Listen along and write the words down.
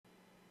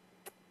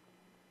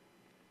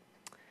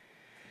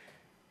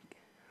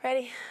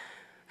Ready?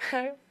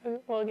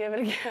 We'll give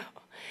it a go.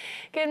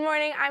 Good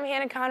morning, I'm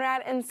Hannah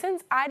Conrad, and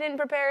since I didn't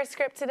prepare a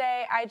script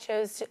today, I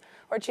choose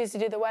to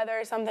do the weather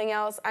or something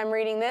else. I'm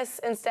reading this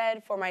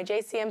instead for my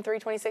JCM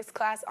 326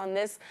 class on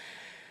this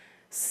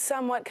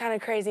somewhat kind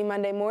of crazy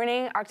Monday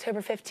morning,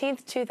 October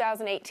 15th,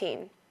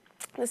 2018.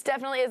 This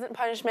definitely isn't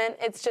punishment.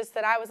 It's just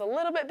that I was a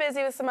little bit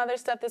busy with some other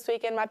stuff this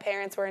weekend. My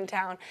parents were in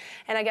town,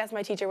 and I guess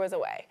my teacher was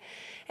away.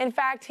 In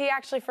fact, he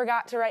actually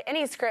forgot to write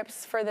any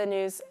scripts for the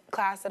news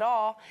class at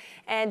all,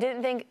 and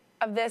didn't think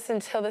of this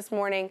until this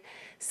morning.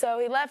 So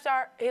he left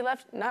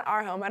not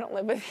our home, I don't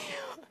live with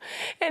you,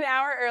 an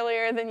hour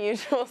earlier than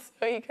usual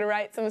so he could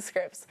write some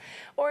scripts.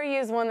 Or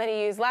use one that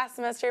he used last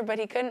semester, but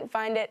he couldn't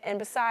find it, and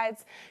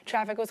besides,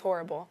 traffic was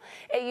horrible.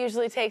 It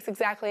usually takes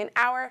exactly an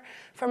hour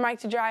for Mike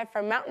to drive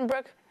from Mountain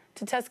Brook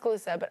to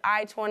Tuscaloosa, but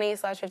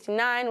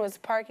I-20/59 was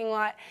parking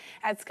lot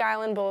at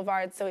Skyland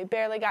Boulevard, so he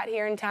barely got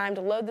here in time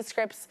to load the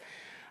scripts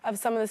of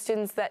some of the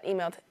students that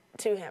emailed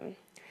to him.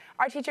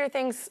 Our teacher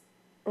thinks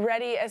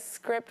ready a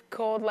script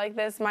cold like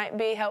this might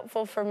be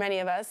helpful for many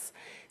of us.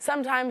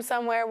 Sometime,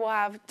 somewhere, we'll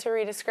have to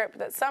read a script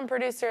that some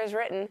producer has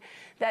written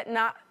that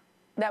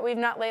we've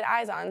not laid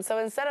eyes on. So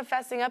instead of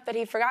fessing up that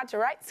he forgot to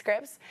write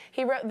scripts,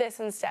 he wrote this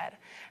instead.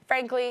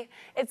 Frankly,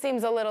 it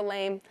seems a little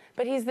lame,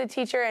 but he's the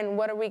teacher, and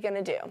what are we going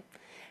to do?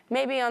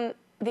 Maybe on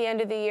the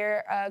end of the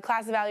year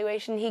class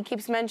evaluation he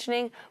keeps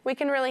mentioning, we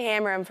can really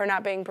hammer him for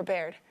not being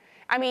prepared.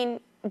 I mean,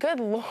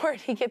 good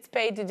Lord, he gets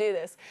paid to do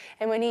this.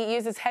 And when he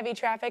uses heavy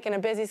traffic and a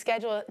busy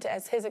schedule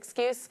as his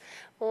excuse,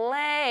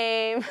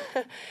 lame.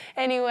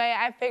 Anyway,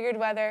 I figured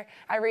whether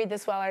I read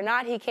this well or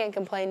not, he can't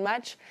complain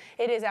much.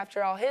 It is,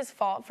 after all, his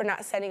fault for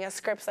not sending us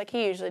scripts like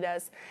he usually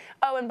does.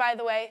 Oh, and by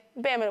the way,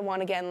 Bama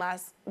won again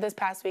this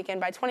past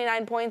weekend by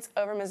 29 points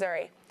over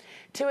Missouri.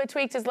 Tua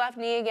tweaked his left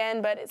knee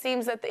again, but it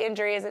seems that the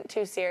injury isn't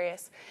too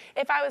serious.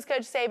 If I was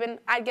Coach Saban,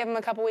 I'd give him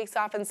a couple weeks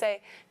off and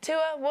say,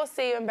 Tua, we'll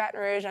see you in Baton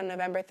Rouge on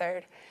November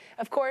 3rd.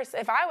 Of course,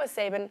 if I was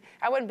Saban,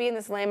 I wouldn't be in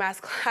this lame-ass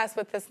class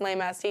with this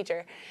lame-ass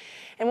teacher.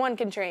 And one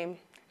can dream.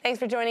 Thanks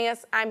for joining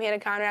us. I'm Hannah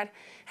Conrad.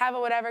 Have a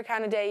whatever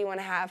kind of day you want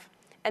to have.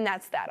 And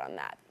that's that on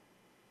that.